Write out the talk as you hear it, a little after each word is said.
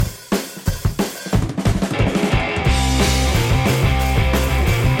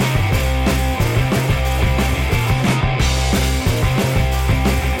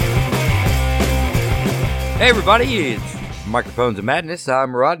Hey everybody, it's Microphones of Madness.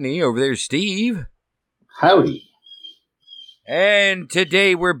 I'm Rodney. Over there's Steve. Howdy. And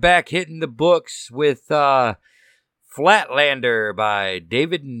today we're back hitting the books with Flatlander by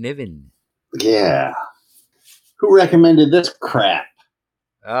David Niven. Yeah. Who recommended this crap?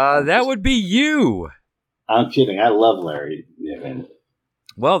 That would be you. I'm kidding. I love Larry Niven.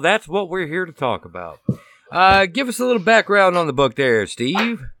 Well, that's what we're here to talk about. Give us a little background on the book there,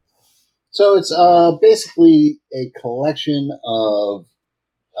 Steve. So it's basically a collection of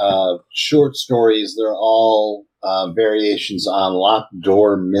short stories. They're all variations on locked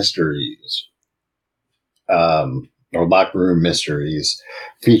door mysteries, or locked room mysteries,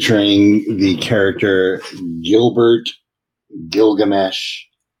 featuring the character Gilbert Gilgamesh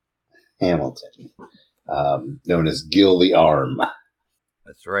Hamilton, known as Gil the Arm.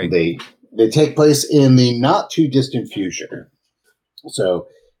 That's right. They take place in the not too distant future. So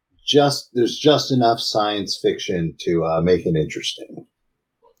there's just enough science fiction to make it interesting.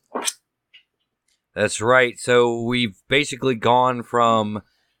 That's right. So we've basically gone from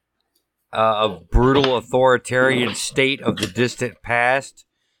a brutal authoritarian state of the distant past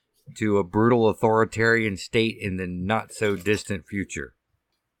to a brutal authoritarian state in the not so distant future.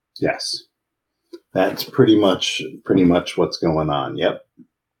 Yes. That's pretty much what's going on. Yep.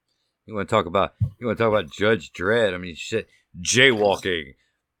 You want to talk about Judge Dredd? I mean, shit, jaywalking.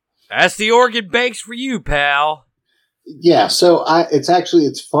 That's the organ banks for you, pal. Yeah, so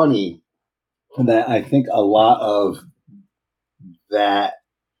it's funny that I think a lot of that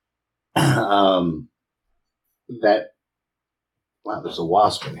wow, there's a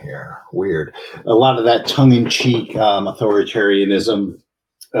wasp in here. Weird. A lot of that tongue-in-cheek authoritarianism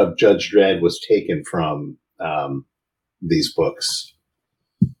of Judge Dredd was taken from these books.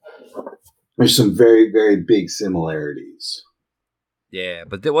 There's some very, very big similarities. Yeah,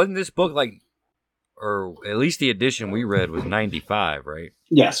 but wasn't this book or at least the edition we read was 95, right?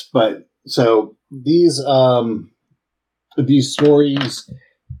 Yes, but so these stories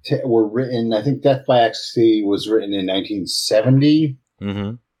were written. I think Death by Ecstasy was written in 1970,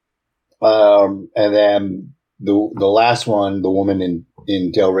 and then the last one, The Woman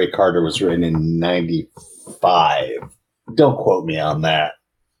in Del Rey Carter, was written in 95. Don't quote me on that,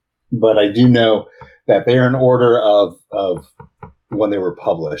 but I do know that they're in order of when they were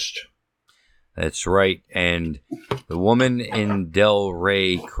published. That's right. And The Woman in Del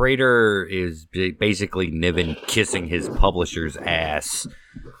Rey Crater is basically Niven kissing his publisher's ass.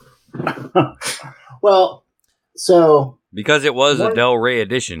 Well, so... because it was a Del Rey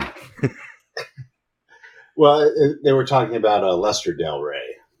edition. Well, they were talking about Lester Del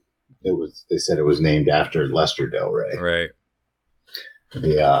Rey. They said it was named after Lester Del Rey. Right.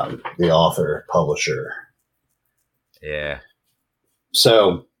 The author, publisher. Yeah.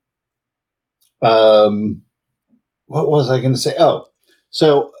 So, what was I going to say? Oh,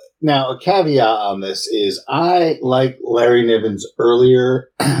 so now a caveat on this is I like Larry Niven's earlier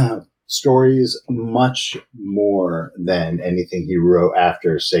stories much more than anything he wrote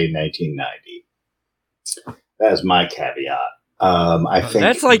after, say, 1990. That is my caveat. I think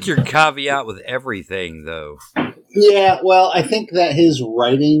that's like your caveat with everything, though. Yeah, well, I think that his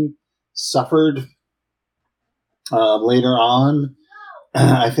writing suffered later on.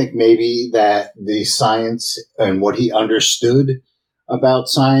 I think maybe that the science and what he understood about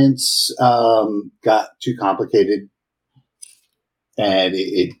science got too complicated. And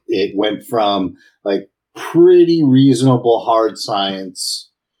it went from like pretty reasonable hard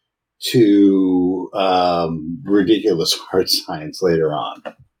science to ridiculous hard science later on.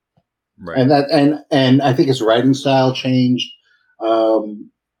 Right. And I think his writing style changed. One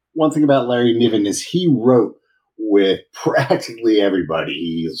thing about Larry Niven is he wrote with practically everybody.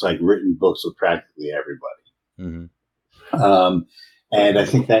 He's like written books with practically everybody. Mm-hmm. And I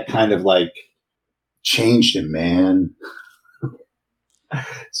think that kind of like changed him, man.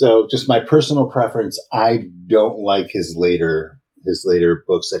 So just my personal preference, I don't like his later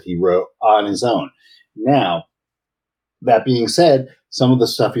books that he wrote on his own. Now, that being said, some of the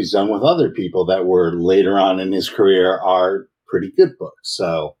stuff he's done with other people that were later on in his career are pretty good books.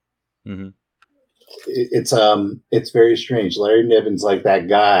 So it's very strange. Larry Niven's like that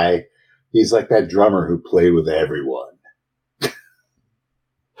guy. He's like that drummer who played with everyone.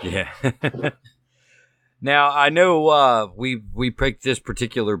 Yeah. Now I know we picked this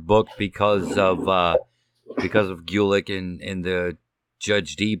particular book because of Gulick and the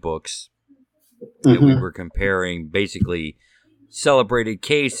Judge D books that we were comparing, basically celebrated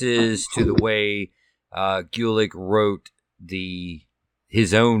cases to the way Gulick wrote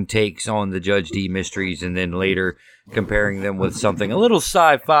his own takes on the Judge D mysteries, and then later comparing them with something a little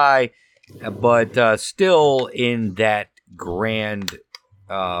sci-fi but still in that grand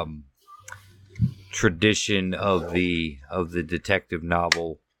tradition of the detective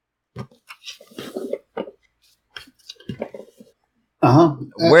novel.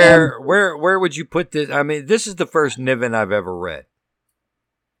 Where would you put this? I mean, this is the first Niven I've ever read.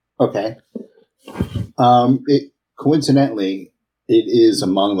 Okay. Coincidentally, it is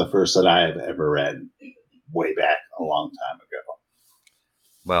among the first that I have ever read, way back a long time ago.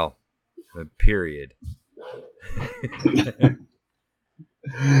 Well, period.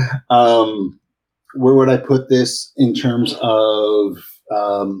 Where would I put this in terms of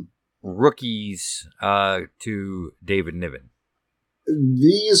rookies to David Niven?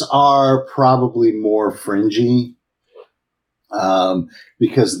 These are probably more fringy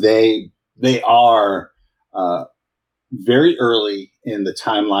because they are very early in the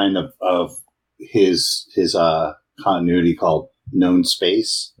timeline of his continuity called Known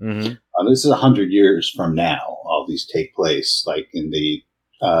Space. Mm-hmm. This is 100 years from now. All these take place like in the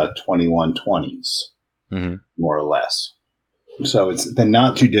 2120s, mm-hmm. more or less. So it's the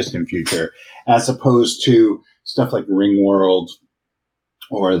not too distant future, as opposed to stuff like Ringworld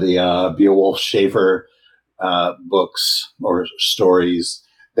or the Beowulf Schaefer books or stories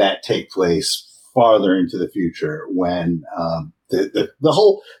that take place farther into the future when the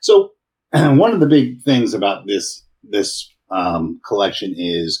whole. So one of the big things about this collection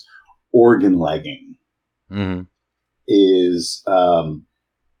is organ legging. Mm-hmm. Is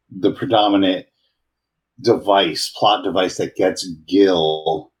the predominant plot device that gets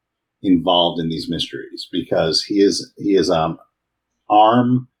Gil involved in these mysteries, because he is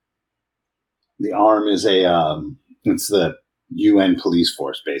ARM. The ARM is it's the UN police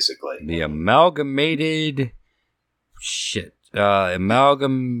force, basically. The amalgamated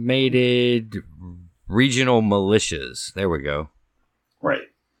regional militias. There we go. Right.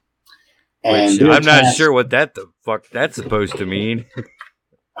 And I'm not sure what the fuck that's supposed to mean.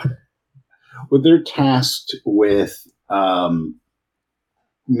 Well, they're tasked with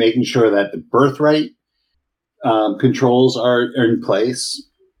making sure that the birthright controls are in place.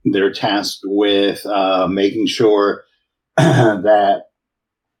 They're tasked with making sure that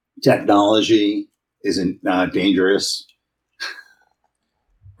technology isn't dangerous.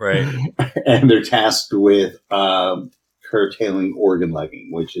 Right. And they're tasked with curtailing organ legging,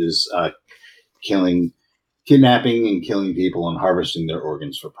 which is kidnapping and killing people and harvesting their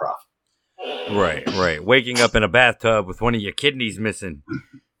organs for profit. Right. Waking up in a bathtub with one of your kidneys missing.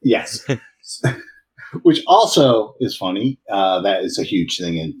 Yes. Which also is funny. That is a huge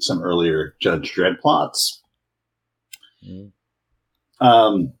thing in some earlier Judge Dredd plots. Mm.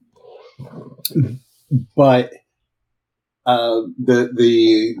 But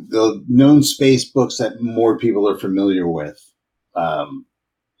the Known Space books that more people are familiar with,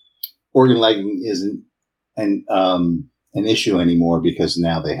 organ legging isn't an issue anymore because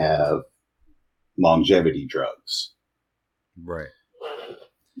now they have longevity drugs. Right.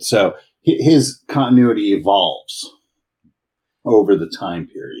 So his continuity evolves over the time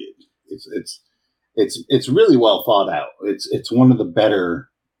period. It's really well thought out. It's one of the better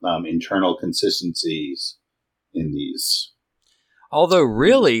internal consistencies in these. Although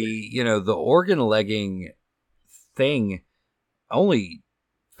really, the organ legging thing only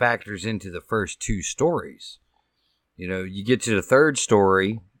factors into the first two stories. You get to the third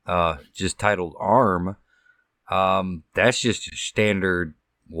story, just titled ARM. That's just a standard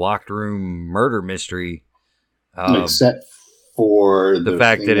locked room murder mystery. Except for the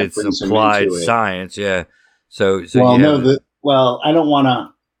fact that it's applied science. Yeah. So well, I don't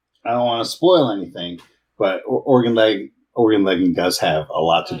want to spoil anything, but organ legging does have a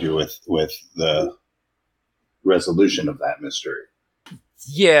lot to do with the resolution of that mystery.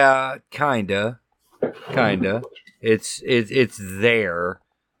 Yeah, kinda. It's there,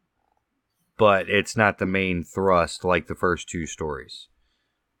 but it's not the main thrust like the first two stories.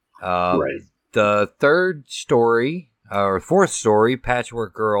 Right. The third story or fourth story,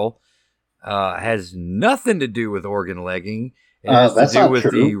 Patchwork Girl, has nothing to do with organ legging. It has to do with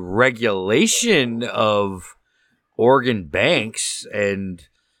the regulation of organ banks and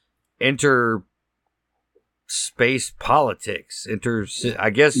interspace politics. I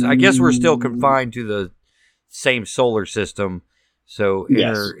guess we're still confined to the same solar system. So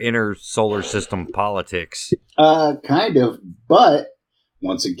inner solar system politics. Kind of, but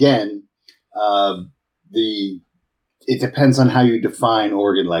once again, it depends on how you define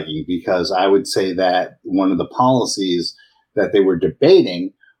organ legging, because I would say that one of the policies that they were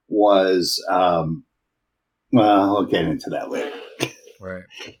debating was, well, I'll get into that later. Right.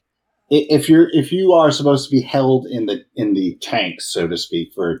 if you are supposed to be held in the tanks, so to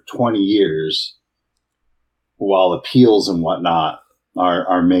speak, for 20 years, while appeals and whatnot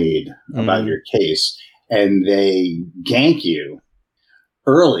are made about your case, and they gank you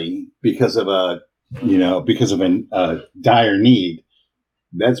early because of a dire need,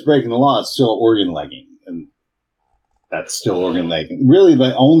 that's breaking the law. It's still organ legging, and that's still organ legging. Really,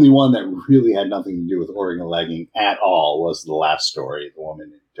 the only one that really had nothing to do with organ legging at all was the last story, the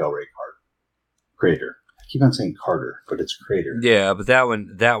woman in Delray Crater. I keep on saying Carter, but it's Crater. Yeah, but that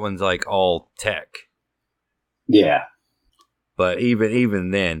one's like all tech. Yeah. But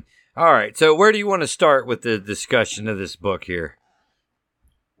even then. All right, so where do you want to start with the discussion of this book here?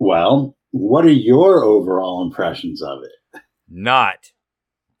 Well, what are your overall impressions of it? Not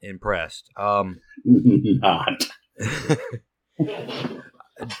impressed. Not.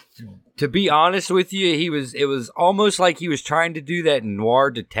 To be honest with you, it was almost like he was trying to do that noir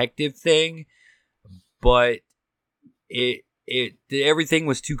detective thing, but everything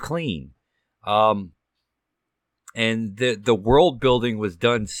was too clean. And the world building was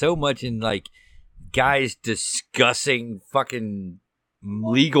done so much in like guys discussing fucking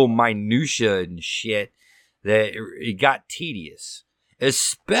legal minutia and shit that it got tedious,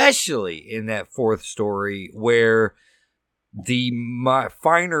 especially in that fourth story where the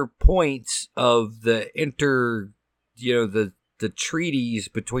finer points of the the treaties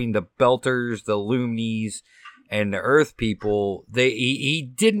between the Belters, the Lumnies, and the Earth people. He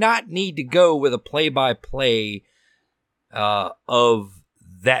did not need to go with a play-by-play of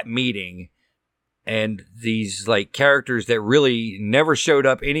that meeting and these like characters that really never showed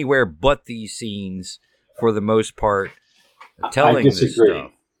up anywhere but these scenes for the most part telling this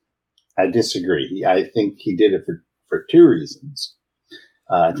stuff. I disagree. I think he did it for two reasons.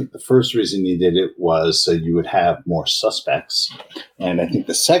 I think the first reason he did it was so you would have more suspects. And I think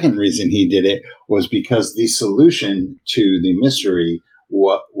the second reason he did it was because the solution to the mystery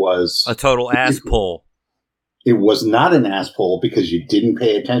was a total ass pull. It was not an ass pull because you didn't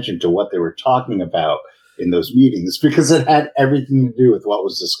pay attention to what they were talking about in those meetings, because it had everything to do with what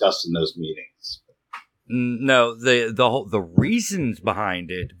was discussed in those meetings. No, the reasons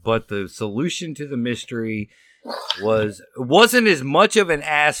behind it, but the solution to the mystery wasn't as much of an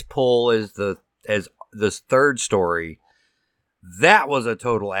ass pull as this third story. That was a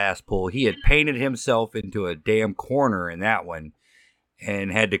total ass pull. He had painted himself into a damn corner in that one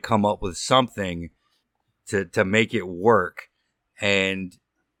and had to come up with something to make it work, and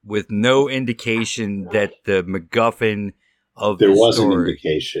with no indication that the MacGuffin of there was story, an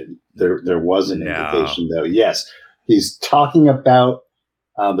indication. There was an indication, though. Yes, he's talking about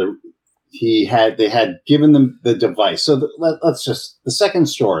they had given them the device. So let's just the second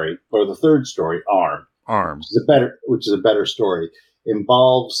story or the third story, Arms, which is a better story,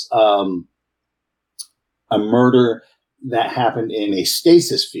 involves a murder that happened in a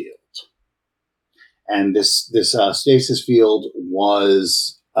stasis field. And this stasis field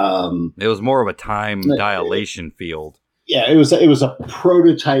was it was more of a time dilation field. Yeah, it was a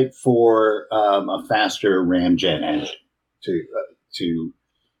prototype for a faster ramjet engine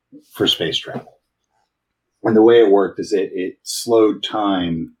for space travel. And the way it worked is it slowed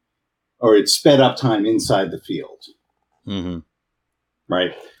time, or it sped up time inside the field. Mm-hmm.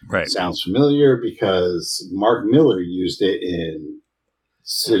 Right. Sounds familiar because Mark Miller used it in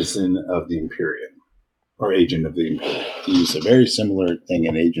Citizen of the Imperium. Or Agent of the Imperium. He used a very similar thing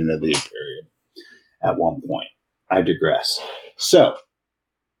in Agent of the Imperium at one point. I digress. So,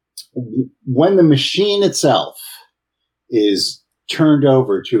 when the machine itself is turned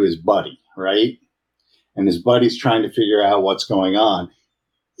over to his buddy, right? And his buddy's trying to figure out what's going on.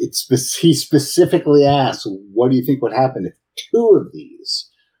 He specifically asks, what do you think would happen if two of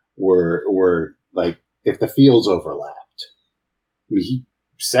these were like, if the fields overlapped? I mean, he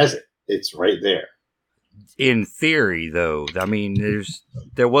says it. It's right there. In theory, though, I mean,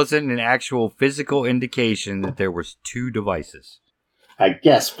 there wasn't an actual physical indication that there was two devices. I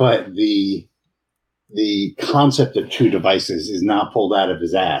guess, but the concept of two devices is not pulled out of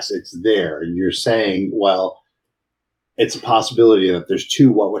his ass. It's there. And you're saying, well, it's a possibility that there's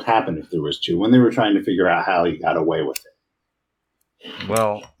two. What would happen if there was two? When they were trying to figure out how he got away with it.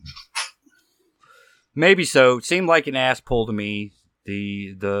 Well, maybe so. It seemed like an ass pull to me.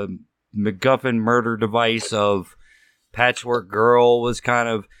 The MacGuffin murder device of Patchwork Girl was kind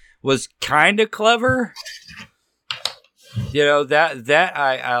of clever. You know, that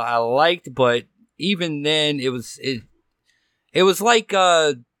I liked, but even then it was like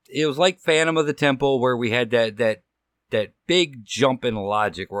Phantom of the Temple, where we had that big jump in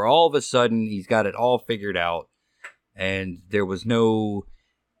logic where all of a sudden he's got it all figured out and there was no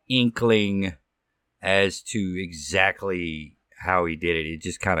inkling as to exactly how he did it. It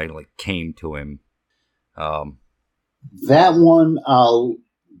just kind of like came to him. That one I'll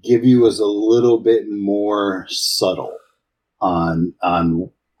give you is a little bit more subtle on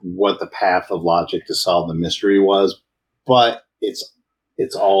what the path of logic to solve the mystery was, but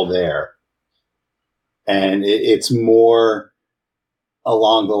it's all there, and it's more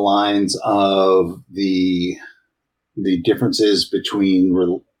along the lines of the differences between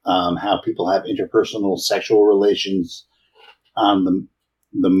how people have interpersonal sexual relations on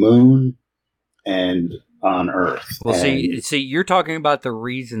the moon and on Earth. Well, see, you're talking about the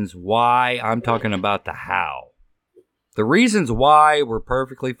reasons why. I'm talking about the how. The reasons why were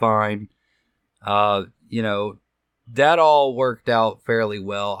perfectly fine. That all worked out fairly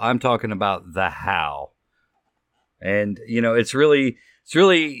well. I'm talking about the how. And, it's really,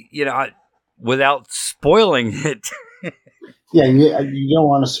 without spoiling it. Yeah, you don't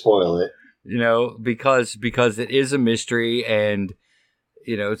want to spoil it. Because it is a mystery, and,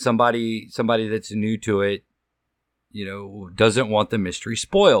 somebody that's new to it, doesn't want the mystery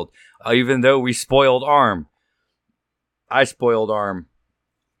spoiled. Even though we spoiled Arm. I spoiled Arm.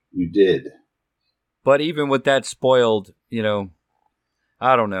 You did. But even with that spoiled,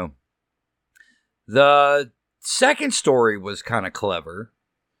 I don't know. The second story was kind of clever.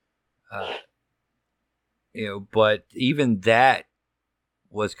 But even that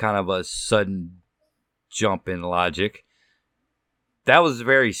was kind of a sudden jump in logic. That was a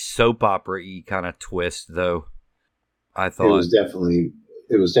very soap opera-y kind of twist, though. I thought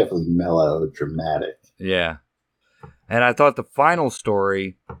it was definitely melodramatic. Yeah. And I thought the final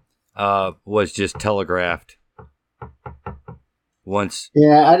story was just telegraphed.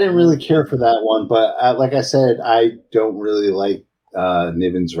 Yeah, I didn't really care for that one, but like I said, I don't really like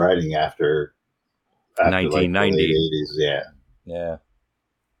Niven's writing after 1990. Like the late 80s. Yeah.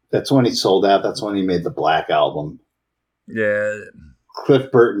 That's when he sold out. That's when he made the Black Album. Yeah.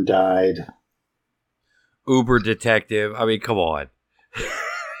 Cliff Burton died. Uber Detective. I mean, come on.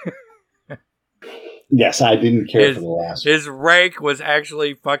 Yes, I didn't care for the last one. His rank was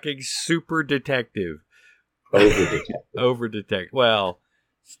actually fucking Super Detective. Over Detective. Over Detective. Well,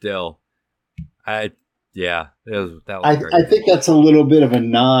 still. That was great. I think that's a little bit of a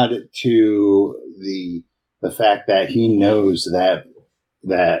nod to the fact that he knows that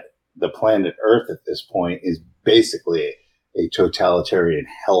the planet Earth at this point is basically a totalitarian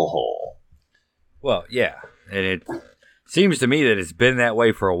hellhole. Well, yeah. And it seems to me that it's been that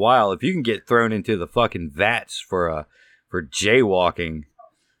way for a while. If you can get thrown into the fucking vats for jaywalking,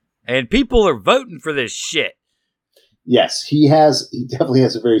 and people are voting for this shit. Yes, he definitely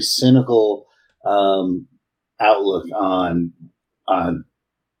has a very cynical outlook on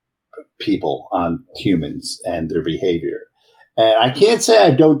people, on humans and their behavior. And I can't say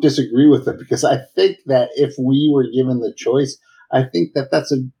I don't disagree with it, because I think that if we were given the choice, I think that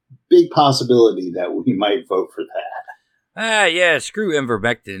that's a big possibility that we might vote for that. Yeah, screw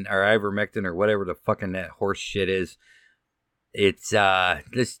ivermectin or whatever the fucking that horse shit is. It's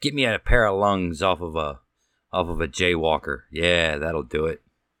just get me a pair of lungs off of a jaywalker. Yeah, that'll do it.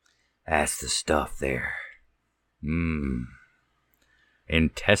 That's the stuff there.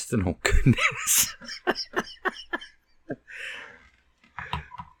 Intestinal goodness.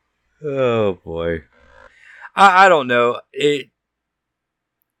 Oh boy. I don't know.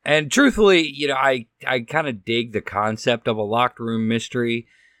 And truthfully, I kind of dig the concept of a locked room mystery,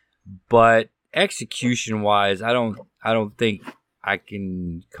 but execution wise, I don't think I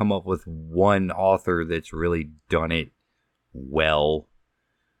can come up with one author that's really done it well.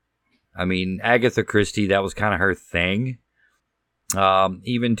 I mean, Agatha Christie, that was kind of her thing.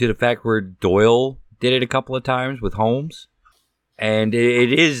 Even to the fact where Doyle did it a couple of times with Holmes. And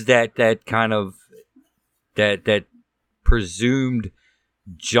it is that kind of that presumed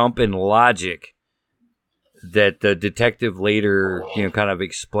jump in logic that the detective later, kind of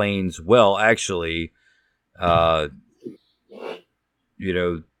explains, well, actually,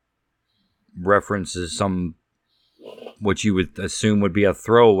 references some what you would assume would be a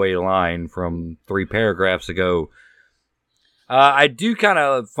throwaway line from 3 paragraphs ago. I do kind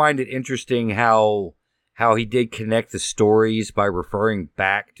of find it interesting how he did connect the stories by referring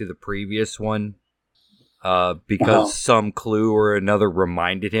back to the previous one, because some clue or another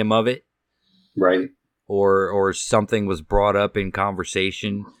reminded him of it. Right. Or something was brought up in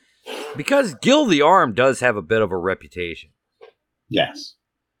conversation. Because Gil the Arm does have a bit of a reputation. Yes.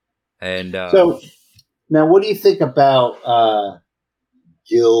 And so, now what do you think about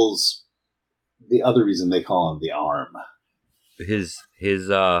Gil's, the other reason they call him the Arm? His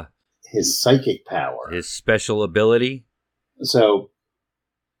psychic power. His special ability. So,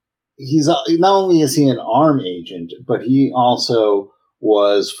 he's not only is he an arm agent, but he also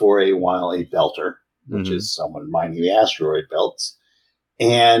was for a while a belter, which is someone mining the asteroid belts,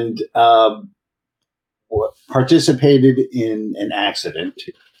 and participated in an accident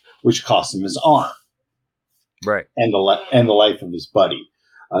which cost him his arm, right, and the life of his buddy.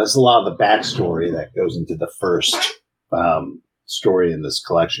 There's a lot of the backstory that goes into the first story in this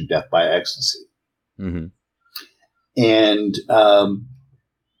collection, Death by Ecstasy. Mm-hmm. And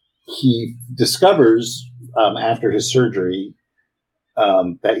he discovers after his surgery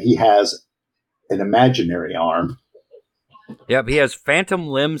that he has an imaginary arm. Yep, he has phantom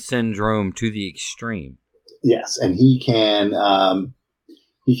limb syndrome to the extreme. Yes, and he can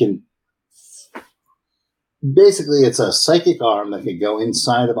basically, it's a psychic arm that can go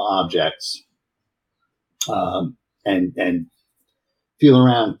inside of objects and feel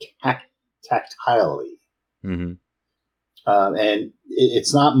around tactilely. Mm-hmm. And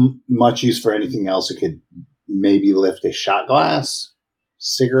it's not much use for anything else. It could maybe lift a shot glass,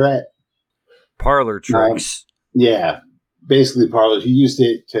 cigarette. Parlor tricks. Yeah, basically parlor. He used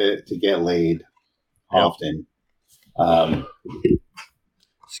it to get laid often.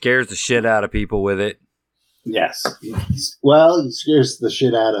 Scares the shit out of people with it. Yes. Well, he scares the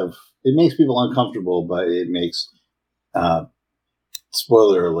shit out of... It makes people uncomfortable, but it makes,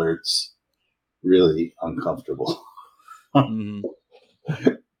 spoiler alerts, really uncomfortable. Mm-hmm.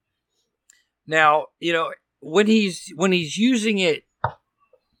 Now, when he's using it,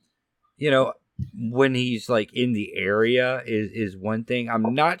 when he's like in the area is one thing.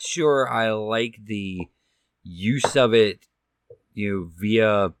 I'm not sure I like the use of it,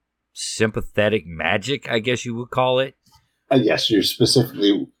 via sympathetic magic, I guess you would call it. Yes, you're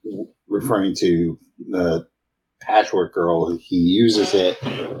specifically referring to the Patchwork Girl. He uses it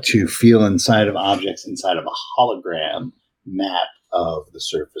to feel inside of objects inside of a hologram map of the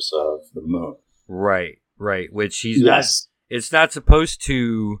surface of the moon. Right. Which he's not. It's not supposed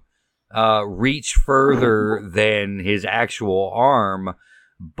to reach further than his actual arm,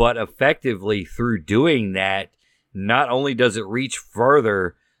 but effectively through doing that, not only does it reach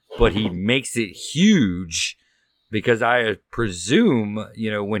further, but he makes it huge, because I presume,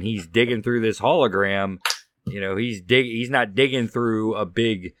 when he's digging through this hologram, he's not digging through a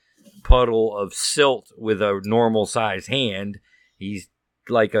big puddle of silt with a normal size hand. He's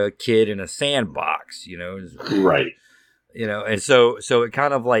like a kid in a sandbox, Right. And so it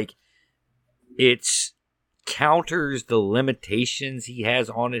kind of like it's counters the limitations he has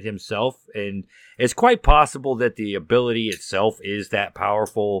on it himself, and it's quite possible that the ability itself is that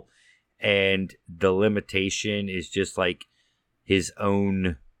powerful, and the limitation is just like his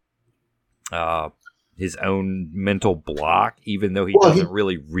own mental block, even though he doesn't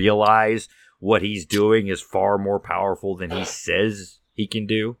really realize what he's doing is far more powerful than he says he can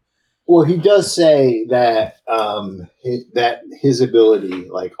do. Well, he does say that that his ability,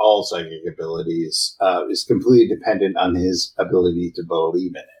 like all psychic abilities, is completely dependent on his ability to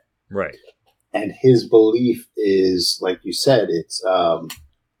believe in it. Right. And his belief is, like you said, it's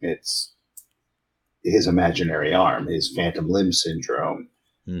his imaginary arm, his phantom limb syndrome,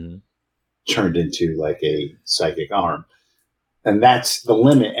 turned into like a psychic arm. And that's the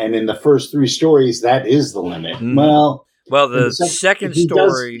limit. And in the first 3 stories, that is the limit. Mm-hmm. Well, the second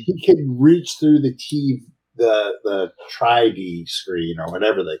story, he could reach through the tri-D screen or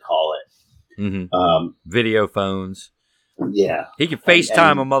whatever they call it. Mm-hmm. Video phones. Yeah. He could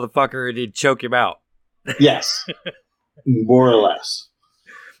FaceTime a motherfucker and it'd choke him out. Yes. More or less.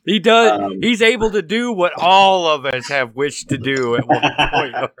 He does. He's able to do what all of us have wished to do at one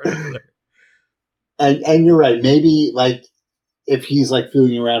point or another. And you're right. Maybe like if he's like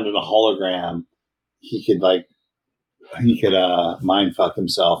fooling around in a hologram, he could mind fuck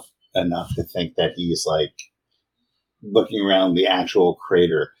himself enough to think that he's like looking around the actual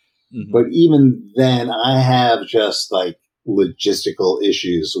crater. Mm-hmm. But even then, I have just like logistical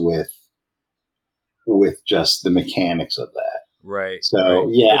issues with just the mechanics of that. Right. So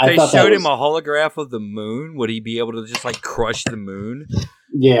yeah, if they showed him a holograph of the moon, would he be able to just like crush the moon?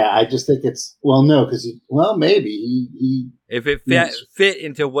 Yeah, I just think it's because maybe he if it fit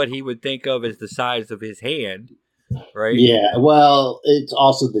into what he would think of as the size of his hand, right? Yeah. Well, it's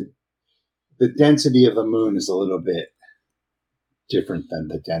also the density of the moon is a little bit different than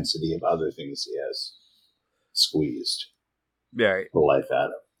the density of other things he has squeezed the life out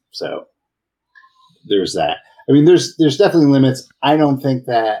of. So there's that. I mean, there's definitely limits. I don't think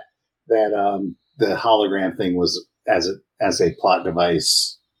that the hologram thing was as a plot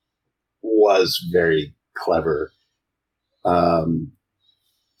device was very clever.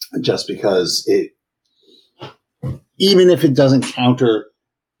 Just because even if it doesn't counter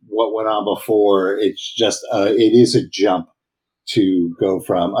what went on before. It's just it is a jump to go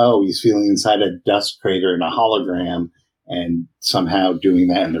from he's feeling inside a dust crater in a hologram, and somehow doing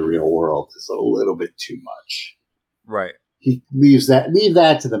that in the real world is a little bit too much. Right. He leave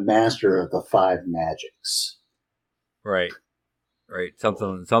that to the master of the five magics. Right.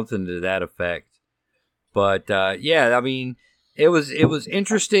 Something to that effect. But yeah, I mean, it was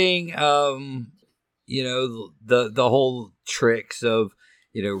interesting. You know, the whole tricks of,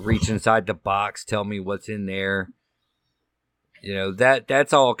 you know, reach inside the box, tell me what's in there. You know,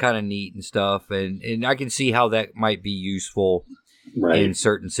 that's all kind of neat and stuff, and I can see how that might be useful in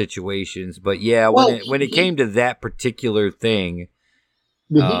certain situations. But yeah, when it came to that particular thing,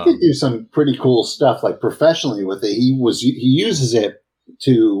 he could do some pretty cool stuff, like professionally with it. He uses it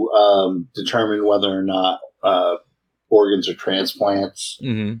to determine whether or not organs are transplants,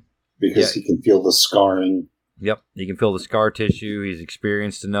 because he can feel the scarring. Yep, he can feel the scar tissue. He's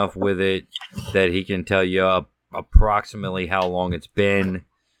experienced enough with it that he can tell you approximately how long it's been.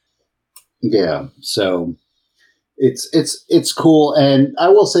 Yeah, so it's cool, and I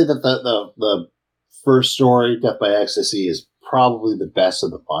will say that the first story, Death by Ecstasy, is probably the best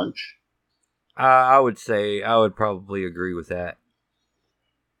of the bunch. I would probably agree with that.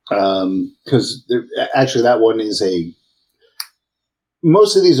 Because actually, that one is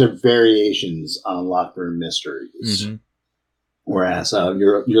most of these are variations on locked room mysteries. Mm-hmm. Whereas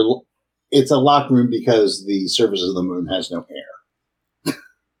it's a locked room because the surface of the moon has no air.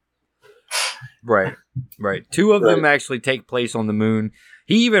 Right. Two of them actually take place on the moon.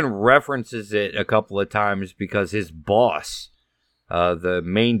 He even references it a couple of times because his boss, the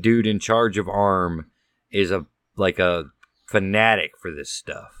main dude in charge of ARM, is a fanatic for this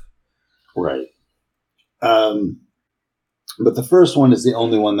stuff. Right. But the first one is the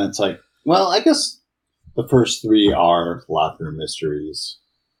only one that's like, well, I guess the first three are locked room mysteries.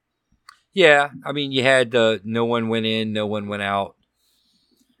 Yeah, I mean, you had no one went in, no one went out,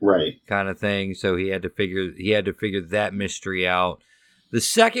 right, kind of thing. So he had to figure that mystery out. The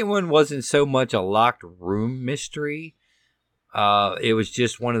second one wasn't so much a locked room mystery. It was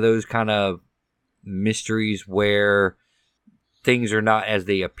just one of those kind of mysteries where things are not as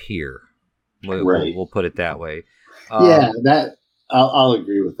they appear. We'll put it that way. Yeah, that I'll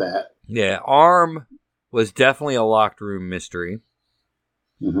agree with that. Yeah, ARM was definitely a locked room mystery.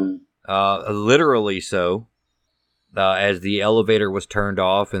 Mm-hmm. Literally so, as the elevator was turned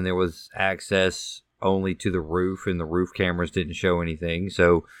off and there was access only to the roof, and the roof cameras didn't show anything.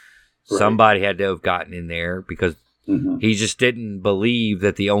 So somebody had to have gotten in there because he just didn't believe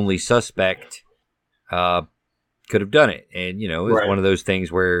that the only suspect could have done it. And, you know, it's one of those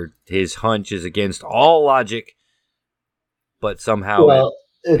things where his hunch is against all logic, but somehow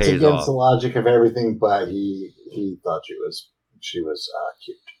it's against the logic of everything, but he thought she was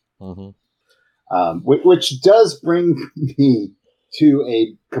cute. Mm-hmm. Which does bring me to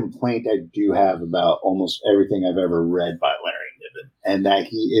a complaint I do have about almost everything I've ever read by Larry Niven, and that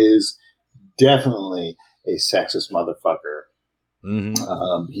he is definitely a sexist motherfucker.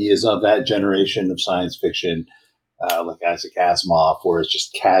 Mm-hmm. He is of that generation of science fiction, like Isaac Asimov, where it's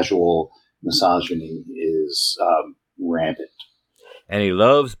just casual misogyny is rampant. And he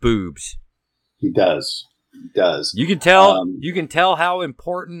loves boobs. He does. You can tell. You can tell how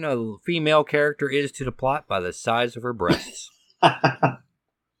important a female character is to the plot by the size of her breasts.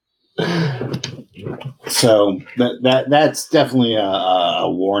 So that's definitely a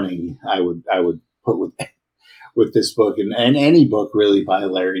warning I would put with this book and any book really by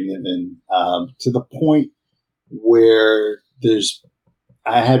Larry Niven, to the point where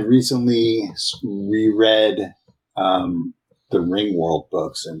I had recently reread the Ringworld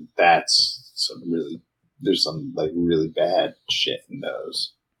books, and that's there's some like really bad shit in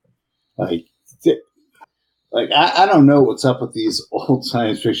those. Like I don't know what's up with these old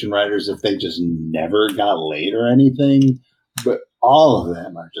science fiction writers, if they just never got laid or anything, but all of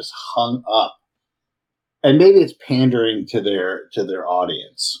them are just hung up. And maybe it's pandering to their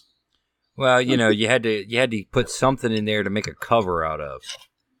audience. Well, you know, you had to put something in there to make a cover out of.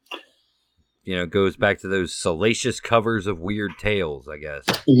 You know, it goes back to those salacious covers of Weird Tales, I guess.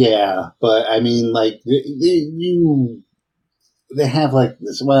 Yeah, but I mean, like they have like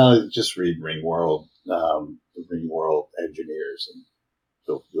this. Well, just read Ringworld, the Ringworld engineers, and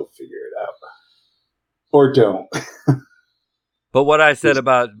you'll figure it out, or don't. But what I said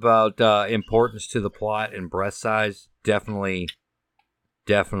about importance to the plot and breast size definitely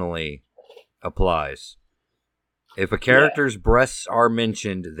applies. If a character's breasts are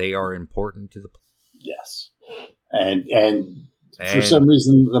mentioned, they are important to the plot. Yes, and for some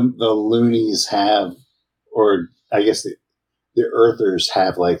reason the loonies have, or I guess the Earthers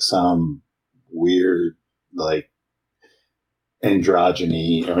have like some weird like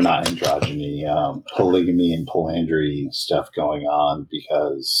androgyny or not androgyny, polygamy and polyandry stuff going on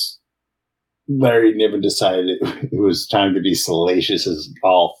because Larry Niven decided it was time to be salacious as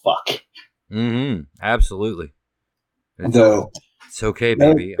all fuck. Mm-hmm. Absolutely. Though it's okay,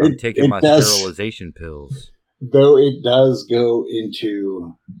 baby. I'm taking my sterilization pills. Though it does go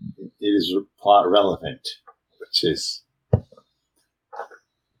into, it is plot relevant, which is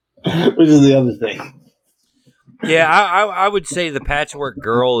the other thing. Yeah, I would say the Patchwork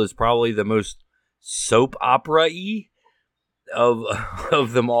Girl is probably the most soap opera-y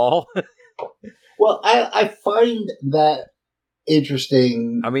of them all. Well, I find that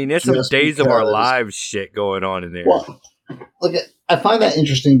interesting. I mean, there's some Days of Our Lives shit going on in there. Well, look, I find that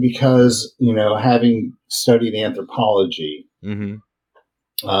interesting because, you know, having studied anthropology,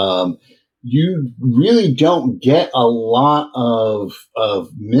 you really don't get a lot of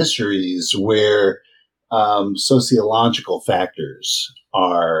mysteries where sociological factors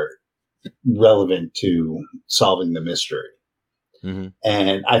are relevant to solving the mystery. Mm-hmm.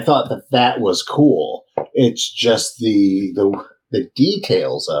 And I thought that was cool. It's just the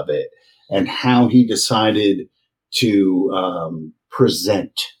details of it and how he decided to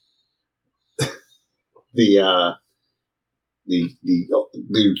present the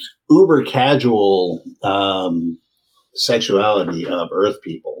uber casual sexuality of Earth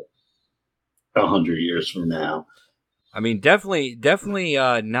people 100 years from now. I mean, definitely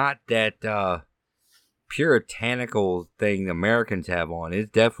not that puritanical thing Americans have on.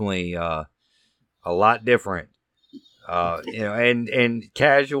 It's definitely a lot different. You know, and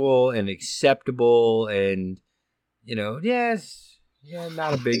casual and acceptable, and you know,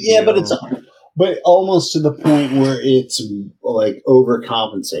 not a big deal. But almost to the point where it's like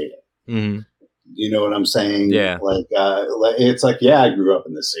overcompensating. Mm-hmm. You know what I'm saying? Yeah. Like it's like, yeah, I grew up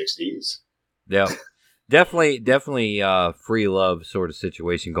in the '60s. Yeah, definitely free love sort of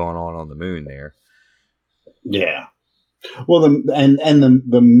situation going on the moon there. Yeah. Well,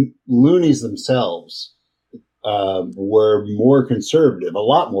 the loonies themselves were more conservative, a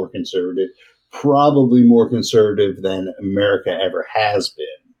lot more conservative, probably more conservative than America ever has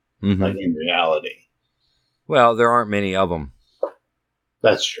been, like in reality. Well, there aren't many of them.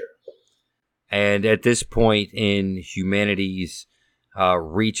 That's true. And at this point in humanity's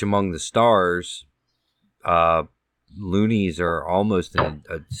reach among the stars, loonies are almost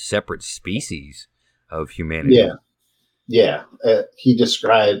a separate species of humanity. Yeah. Yeah. He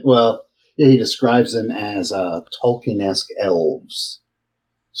describes them as Tolkien-esque elves.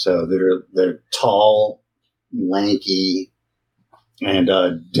 So they're tall, lanky, and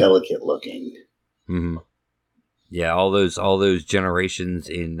delicate looking. Mm-hmm. Yeah, all those generations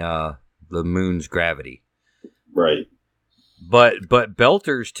in the moon's gravity. Right. But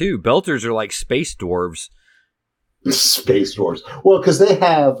Belters too. Belters are like space dwarves. Space dwarves. Well, because they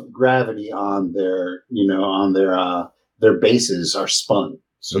have gravity on their bases are spun,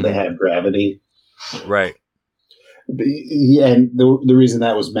 so they have gravity. Right. And the reason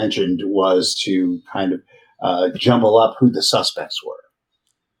that was mentioned was to kind of jumble up who the suspects were.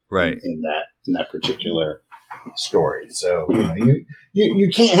 Right. In that particular story. So you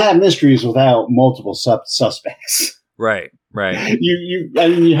can't have mysteries without multiple suspects. Right. You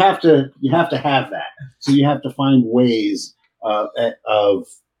have to have that. So you have to find ways of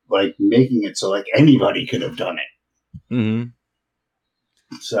like making it so like anybody could have done it. Mm-hmm.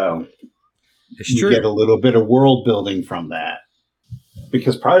 So it's true. Get a little bit of world building from that,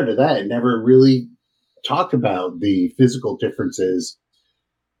 because prior to that, it never really talked about the physical differences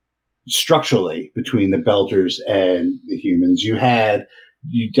structurally between the Belters and the humans.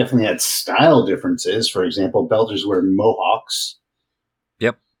 You definitely had style differences. For example, Belters wear mohawks.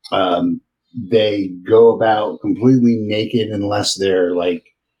 Yep. They go about completely naked unless they're like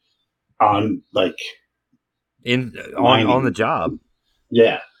on the job.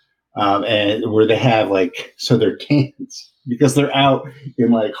 Yeah. And where they have so they're tans because they're out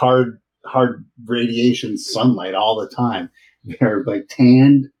in like hard radiation sunlight all the time. They're like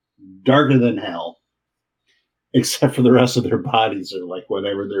tanned, darker than hell, except for the rest of their bodies are like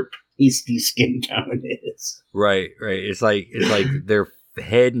whatever their pasty skin tone is. Right. It's like their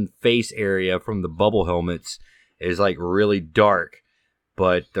head and face area from the bubble helmets is like really dark,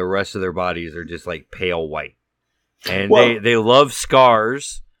 but the rest of their bodies are just like pale white. And they love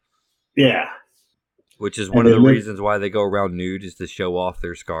scars. Yeah. Which is one of the reasons why they go around nude, is to show off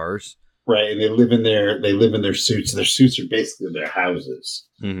their scars. Right, and they live in their suits. Their suits are basically their houses.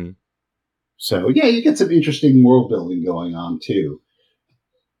 Mm-hmm. So yeah, you get some interesting world building going on too.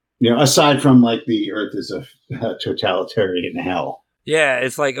 aside from like the Earth is a totalitarian hell. Yeah,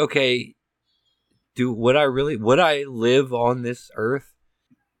 it's like, okay, would I live on this Earth?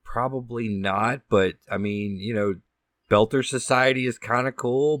 Probably not, but I mean, Belter society is kind of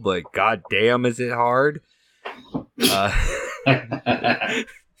cool, but goddamn, is it hard?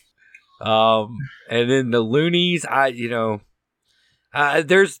 And then the loonies,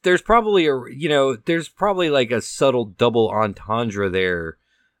 there's probably there's probably like a subtle double entendre there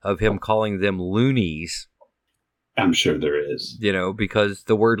of him calling them loonies. I'm sure there is. Because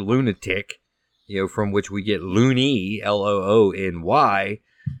the word lunatic, from which we get loony, Loony,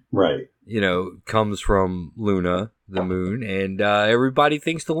 right? Comes from Luna, the moon, and everybody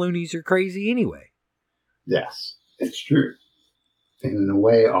thinks the loonies are crazy anyway. Yes, it's true. And in a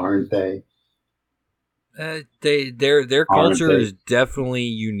way, aren't they? Their culture is definitely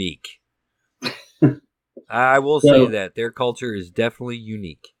unique. I will say that their culture is definitely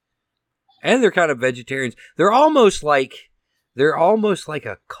unique, and they're kind of vegetarians. They're almost like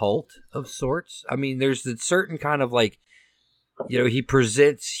a cult of sorts. I mean, there's a certain kind of like, he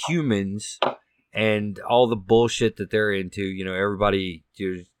presents humans and all the bullshit that they're into. Everybody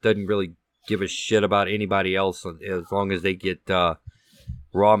doesn't really give a shit about anybody else as long as they get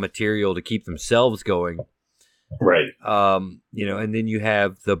raw material to keep themselves going. Right. And then you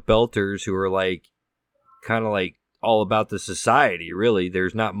have the Belters who are like, kind of like all about the society, really.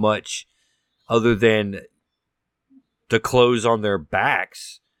 There's not much other than the clothes on their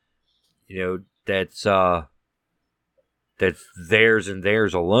backs, that's theirs and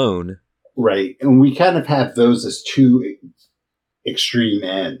theirs alone. Right. And we kind of have those as two extreme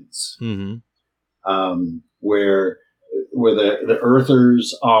ends. Mm-hmm. Where the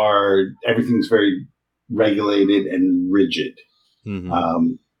Earthers are, everything's very regulated and rigid.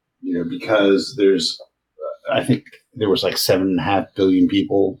 Mm-hmm. Because I think there was like 7.5 billion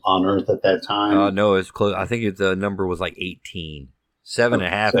people on Earth at that time. No, it's close. I think the number was like 18.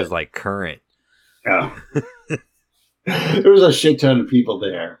 7.5 is like current. Oh. There was a shit ton of people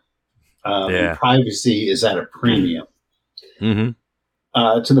there. And privacy is at a premium. Mm-hmm.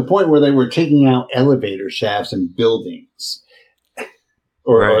 To the point where they were taking out elevator shafts in buildings,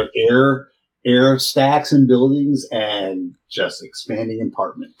 or air stacks in buildings, and just expanding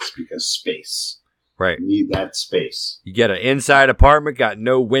apartments because space. Right. You need that space. You get an inside apartment, got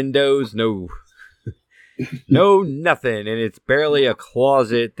no windows, no nothing, and it's barely a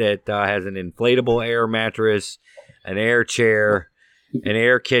closet that has an inflatable air mattress, an air chair, an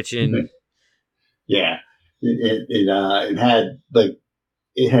air kitchen. Yeah, it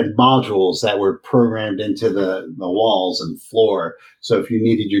had modules that were programmed into the walls and floor. So if you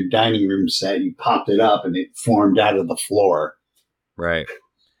needed your dining room set, you popped it up and it formed out of the floor. Right.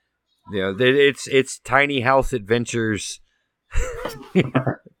 It's tiny house adventures.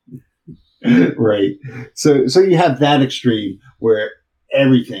 Right. So you have that extreme where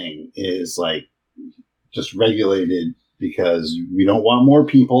everything is like just regulated because we don't want more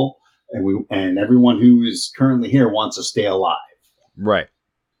people, and everyone who is currently here wants to stay alive. Right.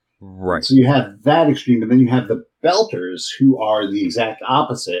 Right. So you have that extreme, and then you have the Belters who are the exact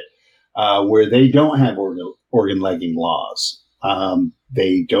opposite, where they don't have organ legging laws.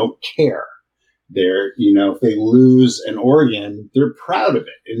 They don't care. They're, if they lose an organ, they're proud of it.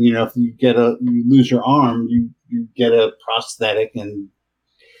 And, if you lose your arm, you get a prosthetic and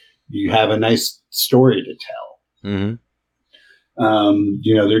you have a nice story to tell. Mm-hmm.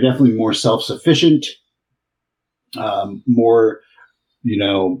 They're definitely more self-sufficient, more,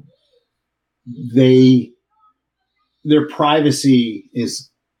 their privacy is,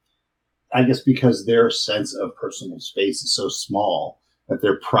 I guess, because their sense of personal space is so small that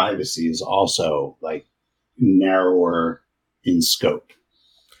their privacy is also like narrower in scope.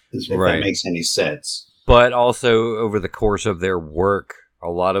 If that makes any sense. But also over the course of their work, a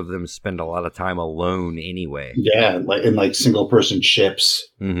lot of them spend a lot of time alone anyway. Yeah, like in single person ships.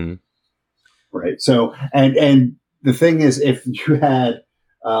 Mm-hmm. Right. So, and the thing is, if you had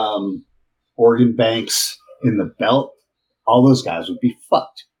organ banks in the belt, all those guys would be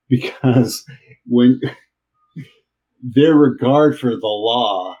fucked, because when their regard for the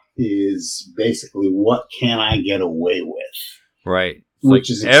law is basically what can I get away with? Right.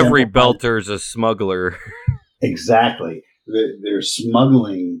 Which is every Belter's a smuggler. Exactly. Their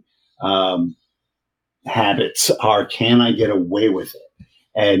smuggling habits are, can I get away with it?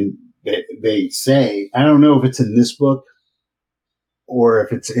 And they say, I don't know if it's in this book or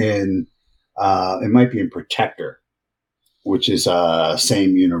if it's in, it might be in Protector, which is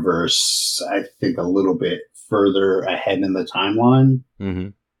same universe, I think a little bit further ahead in the timeline. Mm-hmm.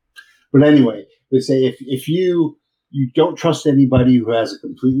 But anyway, they say if you you don't trust anybody who has a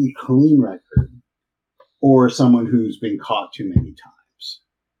completely clean record or someone who's been caught too many times.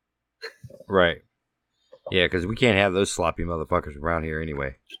 Right. Yeah, because we can't have those sloppy motherfuckers around here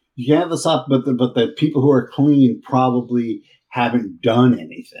anyway. You have the stuff, but the people who are clean probably haven't done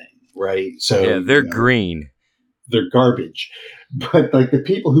anything, right? So yeah, they're green. They're garbage. But like the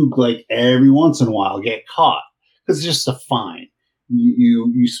people who like every once in a while get caught, because it's just a fine.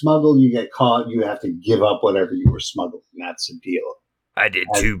 You smuggle, you get caught, you have to give up whatever you were smuggling. That's the deal. I did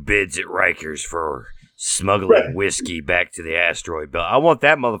 2 bids at Rikers for smuggling whiskey back to the asteroid belt. I want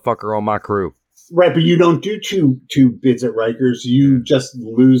that motherfucker on my crew. Right, but you don't do two bids at Rikers. You just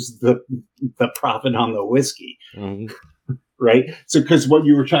lose the profit on the whiskey. Mm-hmm. Right? So because what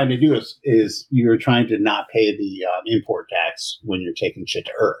you were trying to do is you were trying to not pay the import tax when you're taking shit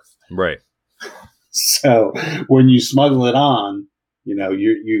to Earth. Right. So when you smuggle it on,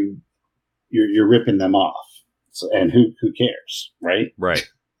 you're ripping them off. So, and who cares, right? Right.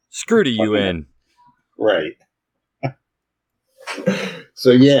 Screw the UN. Right.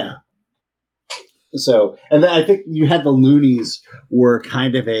 So yeah. So and then I think you had the loonies were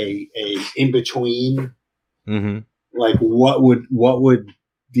kind of a in between. Mm-hmm. Like what would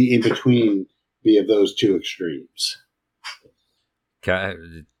the in between be of those two extremes?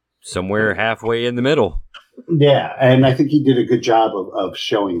 Somewhere halfway in the middle. Yeah, and I think he did a good job of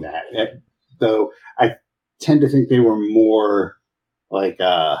showing that. Though I tend to think they were more like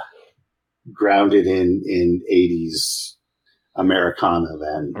grounded in 80s Americana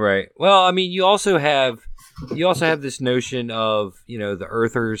then. Right. Well, I mean, you also have this notion of, the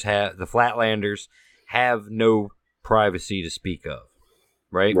Earthers the Flatlanders have no privacy to speak of.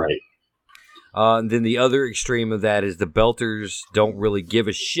 Right? Right. And then the other extreme of that is the Belters don't really give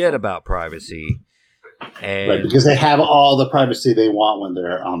a shit about privacy. Right, because they have all the privacy they want when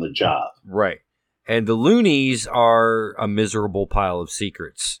they're on the job. Right. And the loonies are a miserable pile of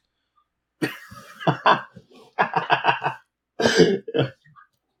secrets.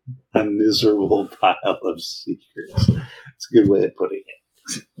 A miserable pile of secrets. It's a good way of putting it.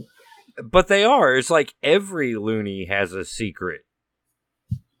 But they are. It's like every loony has a secret.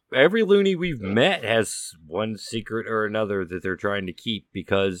 Every loony we've met has one secret or another that they're trying to keep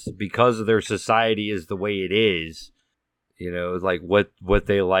because of their society is the way it is. Like what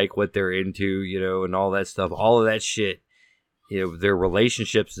they like, what they're into, and all that stuff. All of that shit, their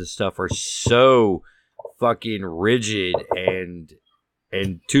relationships and stuff are so fucking rigid and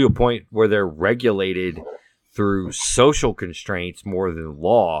to a point where they're regulated through social constraints more than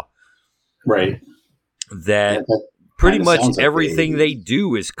law. Right. That pretty much everything they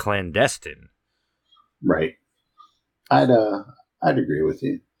do is clandestine. Right. I'd agree with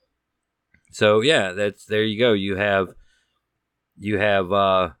you. So yeah, there you go. You have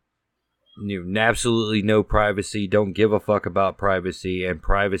absolutely no privacy, don't give a fuck about privacy, and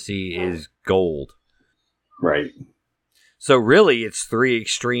privacy is gold. Right. So really it's 3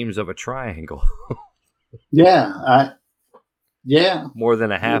 extremes of a triangle. Yeah. More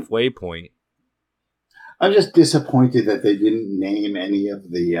than a halfway point. I'm just disappointed that they didn't name any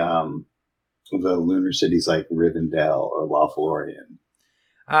of the lunar cities like Rivendell or Lothlorien.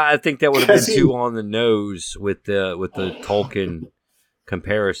 I think that would have been too on the nose with the Tolkien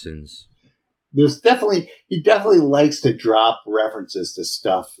comparisons. He definitely likes to drop references to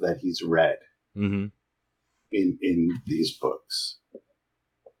stuff that he's read in these books.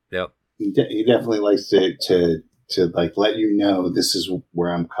 Yep. He definitely likes to like let you know this is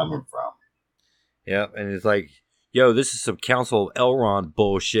where I'm coming from. Yeah, and it's like, yo, this is some Council of Elrond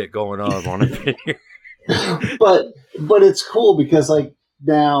bullshit going on it here. but it's cool because like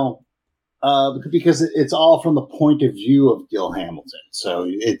now, because it's all from the point of view of Gil Hamilton, so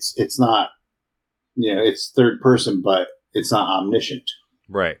it's not, it's third person, but it's not omniscient,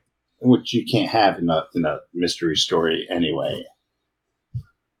 right? Which you can't have in a mystery story anyway,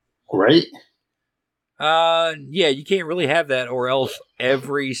 right? Yeah, you can't really have that, or else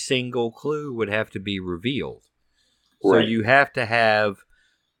every single clue would have to be revealed. Right. So you have to have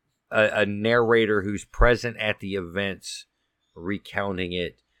a narrator who's present at the events recounting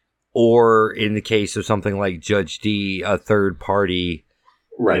it, or in the case of something like Judge D, a third party,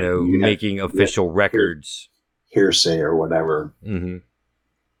 right? Making official records, hearsay or whatever. Mm-hmm.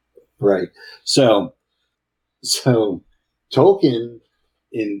 Right. So Tolkien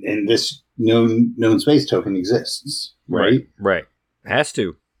in this known space token exists, right? Right. Has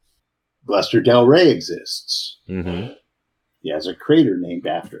to. Lester Del Rey exists. Mm-hmm. He has a crater named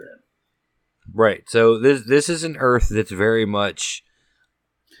after him. Right. So this is an Earth that's very much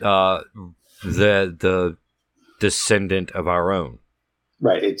the descendant of our own.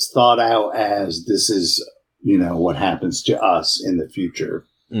 Right. It's thought out as this is what happens to us in the future.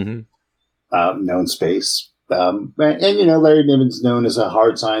 Known space. And Larry Niven's known as a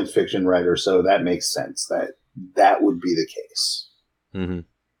hard science fiction writer, so that makes sense that would be the case.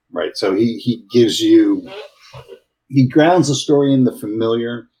 Right. So he grounds the story in the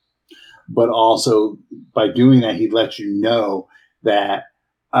familiar, but also by doing that, he lets you know that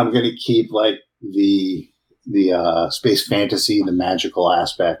I'm going to keep like the space fantasy, the magical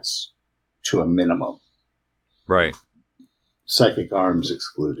aspects to a minimum. Right. Psychic arms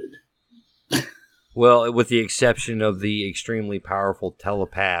excluded. Well, with the exception of the extremely powerful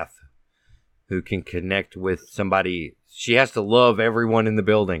telepath who can connect with somebody. She has to love everyone in the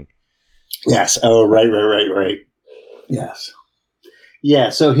building. Yes. Oh, right. Yes. Yeah,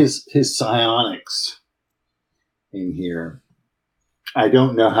 so his psionics in here, I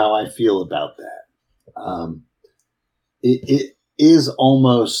don't know how I feel about that. It is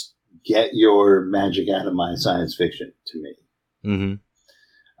almost get your magic out of my science fiction to me.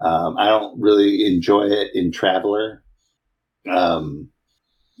 I don't really enjoy it in Traveler, and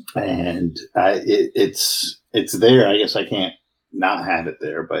it's there. I guess I can't not have it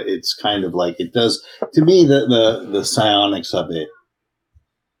there, but it's kind of like it does to me. The psionics of it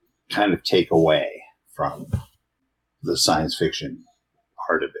kind of take away from the science fiction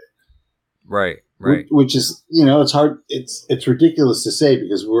part of it. Right. Which is, it's hard. It's ridiculous to say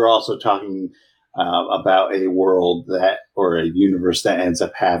because we're also talking about a world or a universe that ends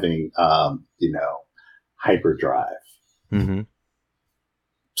up having, hyperdrive.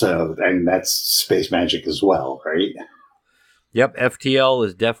 So, and that's space magic as well, right? Yep. FTL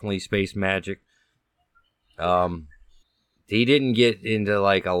is definitely space magic. He didn't get into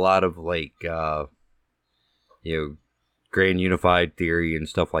like a lot of like, grand unified theory and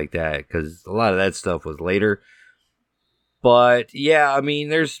stuff like that because a lot of that stuff was later. But yeah, I mean,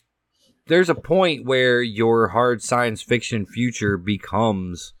 there's a point where your hard science fiction future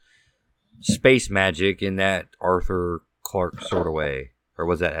becomes space magic in that Arthur Clarke sort of way, or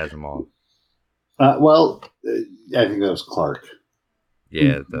was that Asimov? I think that was Clarke.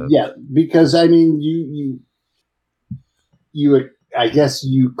 Yeah, because I mean, you I guess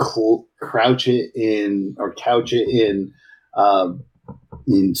you couch it in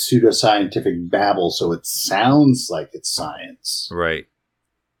pseudoscientific babble, so it sounds like it's science. Right.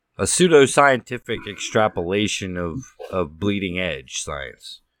 A pseudoscientific extrapolation of bleeding edge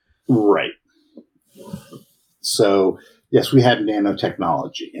science. Right. So, yes, we have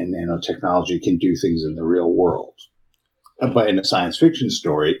nanotechnology, and nanotechnology can do things in the real world. But in a science fiction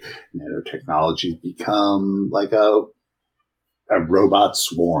story, nanotechnology become like a robot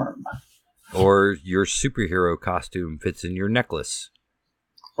swarm. Or your superhero costume fits in your necklace.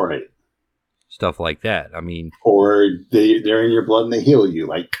 Right. Stuff like that. I mean... Or they're in your blood and they heal you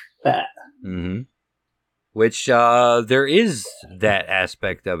like that. Which, there is that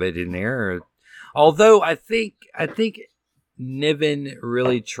aspect of it in there. Although I think Niven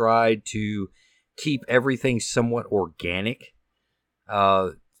really tried to keep everything somewhat organic.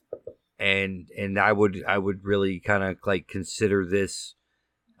 And I would really kind of like consider this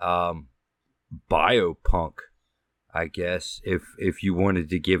biopunk, I guess, if you wanted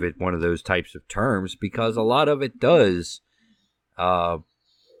to give it one of those types of terms, because a lot of it does,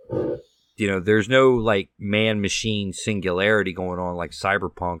 there's no like man-machine singularity going on like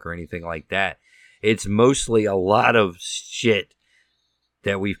cyberpunk or anything like that. It's mostly a lot of shit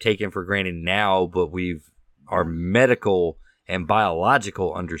that we've taken for granted now, but our medical and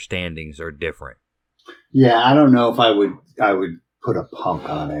biological understandings are different. Yeah, I don't know if I would put a punk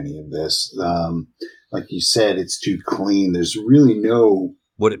on any of this. Like you said, it's too clean. There's really no.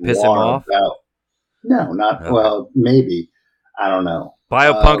 Would it piss him off? No, not okay. Well. Maybe, I don't know.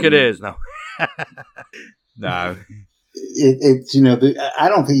 Biopunk it is no. No. It's I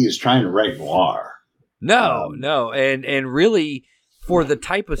don't think he was trying to write noir. No, and really for the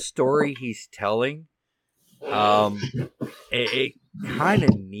type of story he's telling, it kind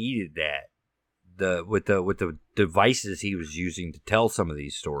of needed that. With the devices he was using to tell some of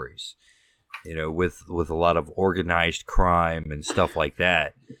these stories, with a lot of organized crime and stuff like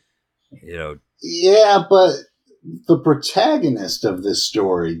that, Yeah, but the protagonist of this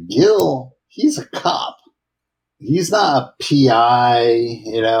story, Gil, he's a cop. He's not a PI.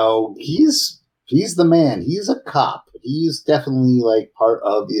 He's the man. He's a cop. He's definitely like part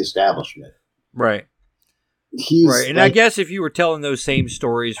of the establishment. Right. Right, and I guess if you were telling those same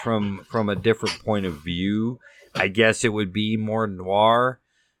stories from a different point of view, I guess it would be more noir.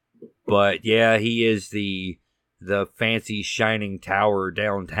 But yeah, he is the fancy shining tower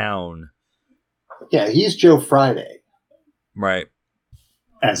downtown. Yeah, he's Joe Friday. Right.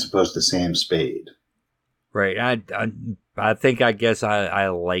 As opposed to Sam Spade. Right. I think I guess I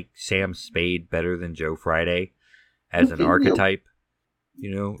like Sam Spade better than Joe Friday as an archetype.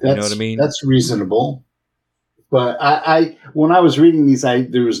 You know what I mean? That's reasonable. But I when I was reading these,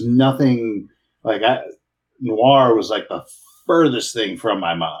 there was nothing like noir was like the furthest thing from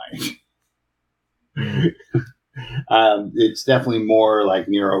my mind. It's definitely more like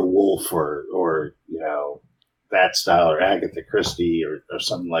Nero Wolfe or that style, or Agatha Christie or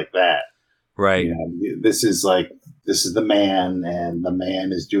something like that. Right. This is the man, and the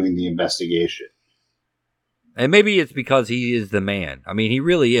man is doing the investigation. And maybe it's because he is the man. I mean, he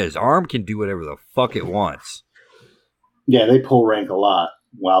really is. ARM can do whatever the fuck it wants. Yeah, they pull rank a lot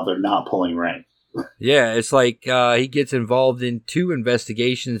while they're not pulling rank. Yeah, it's like he gets involved in 2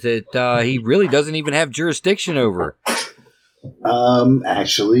 investigations that he really doesn't even have jurisdiction over.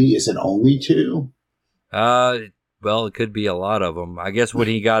 Actually, is it only 2? Well, it could be a lot of them. I guess when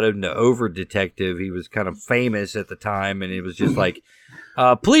he got into Over Detective, he was kind of famous at the time, and it was just like,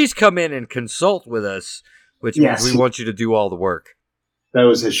 please come in and consult with us, which means we want you to do all the work. That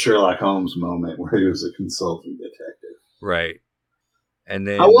was his Sherlock Holmes moment where he was a consulting detective. Right. And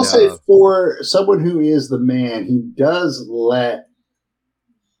then I will say, for someone who is the man, he does let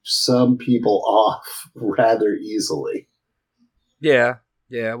some people off rather easily. Yeah.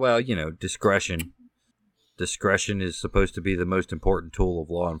 Yeah. Well, discretion. Discretion is supposed to be the most important tool of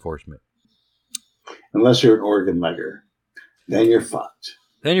law enforcement. Unless you're an organ legger. Then you're fucked.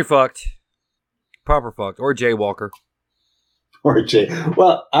 Proper fucked. Or jaywalker.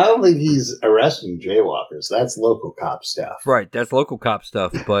 Well, I don't think he's arresting jaywalkers. That's local cop stuff. Right, that's local cop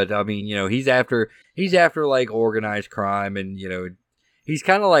stuff. But I mean, he's after like organized crime, and he's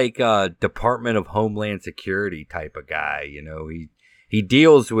kind of like a Department of Homeland Security type of guy. He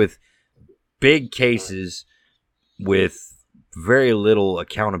deals with big cases with very little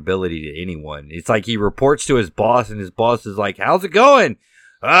accountability to anyone. It's like he reports to his boss, and his boss is like, "How's it going?"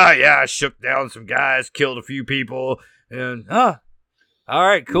 Yeah, I shook down some guys, killed a few people. And all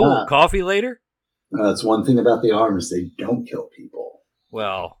right, cool. Coffee later. That's one thing about the ARM is they don't kill people.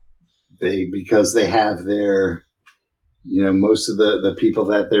 Well, because they have their, most of the people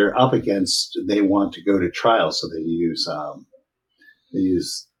that they're up against, they want to go to trial, so they use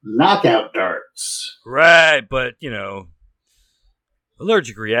knockout darts. Right, but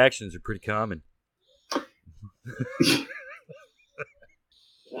allergic reactions are pretty common.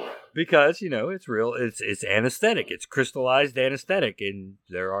 Because, it's real. It's anesthetic. It's crystallized anesthetic. And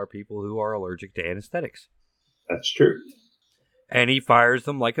there are people who are allergic to anesthetics. That's true. And he fires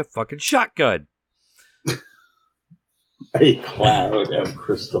them like a fucking shotgun. A cloud of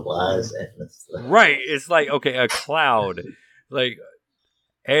crystallized anesthetic. Right. It's like, okay, a cloud. Like,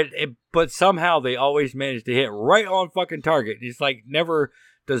 but somehow they always manage to hit right on fucking target. It's like, never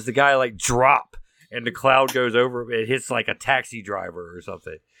does the guy like drop and the cloud goes over. It hits like a taxi driver or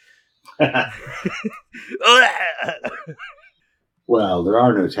something. Well, there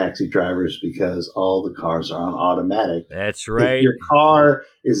are no taxi drivers because all the cars are on automatic. That's right. If your car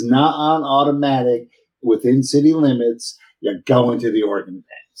is not on automatic within city limits, you're going to the organ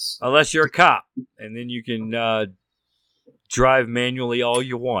banks. Unless you're a cop, and then you can drive manually all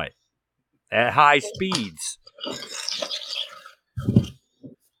you want at high speeds.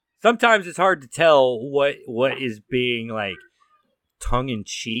 Sometimes it's hard to tell what is being like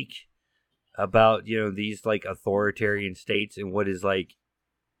tongue-in-cheek about, these like authoritarian states, and what is like,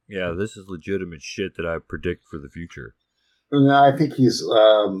 this is legitimate shit that I predict for the future. I think he's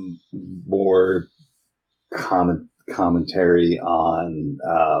more commentary on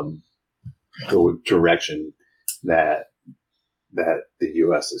the direction that the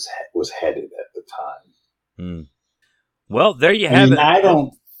U.S. was headed at the time. Well, there you have it.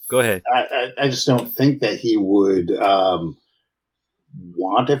 Go ahead. I just don't think that he would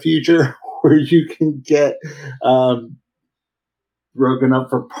want a future where you can get broken up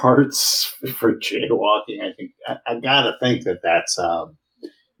for parts for jaywalking. I think I gotta think that that's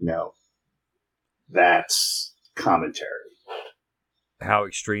that's commentary. How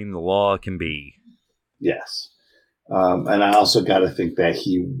extreme the law can be. Yes. And I also got to think that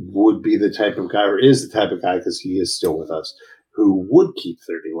he would be the type of guy, or is the type of guy, because he is still with us, who would keep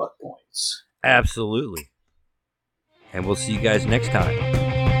 30 luck points. Absolutely. And we'll see you guys next time.